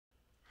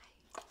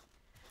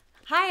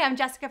Hi, I'm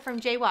Jessica from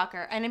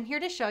JWalker, and I'm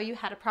here to show you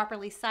how to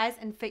properly size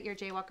and fit your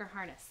JWalker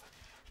harness.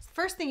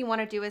 First thing you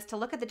want to do is to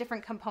look at the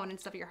different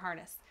components of your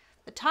harness.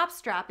 The top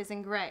strap is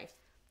in gray.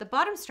 The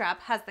bottom strap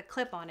has the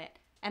clip on it,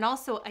 and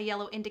also a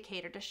yellow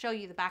indicator to show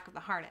you the back of the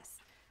harness.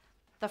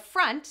 The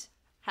front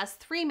has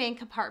three main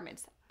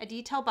compartments, a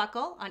detail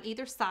buckle on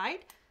either side,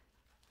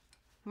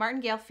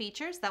 martingale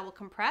features that will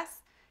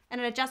compress, and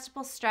an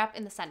adjustable strap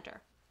in the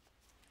center.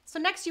 So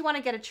next you want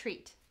to get a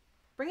treat.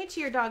 Bring it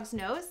to your dog's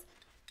nose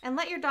and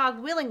let your dog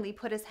willingly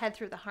put his head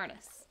through the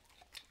harness.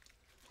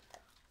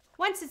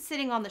 Once it's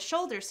sitting on the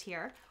shoulders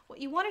here, what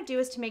you want to do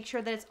is to make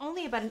sure that it's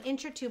only about an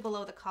inch or two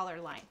below the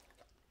collar line.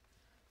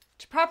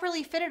 To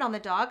properly fit it on the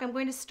dog, I'm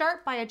going to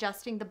start by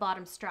adjusting the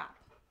bottom strap.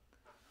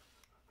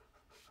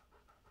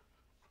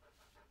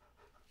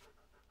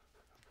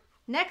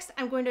 Next,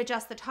 I'm going to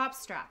adjust the top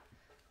strap.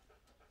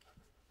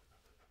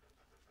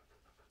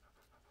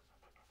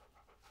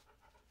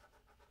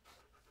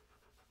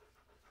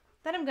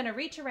 Then I'm going to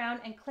reach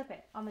around and clip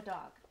it on the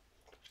dog.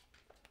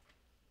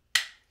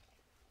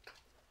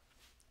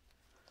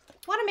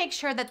 You want to make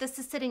sure that this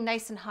is sitting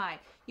nice and high.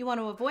 You want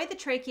to avoid the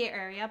trachea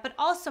area, but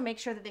also make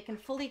sure that they can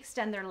fully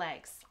extend their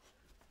legs.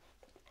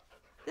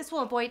 This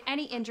will avoid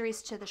any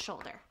injuries to the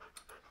shoulder.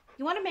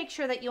 You want to make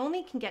sure that you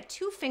only can get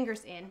 2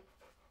 fingers in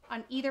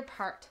on either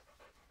part.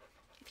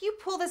 If you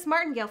pull this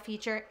martingale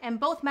feature and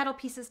both metal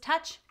pieces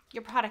touch,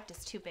 your product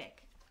is too big.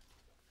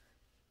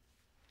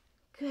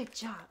 Good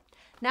job.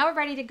 Now we're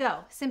ready to go.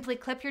 Simply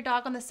clip your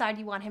dog on the side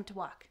you want him to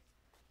walk.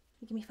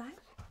 You give me 5?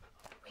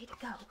 Way to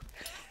go.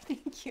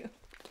 Thank you.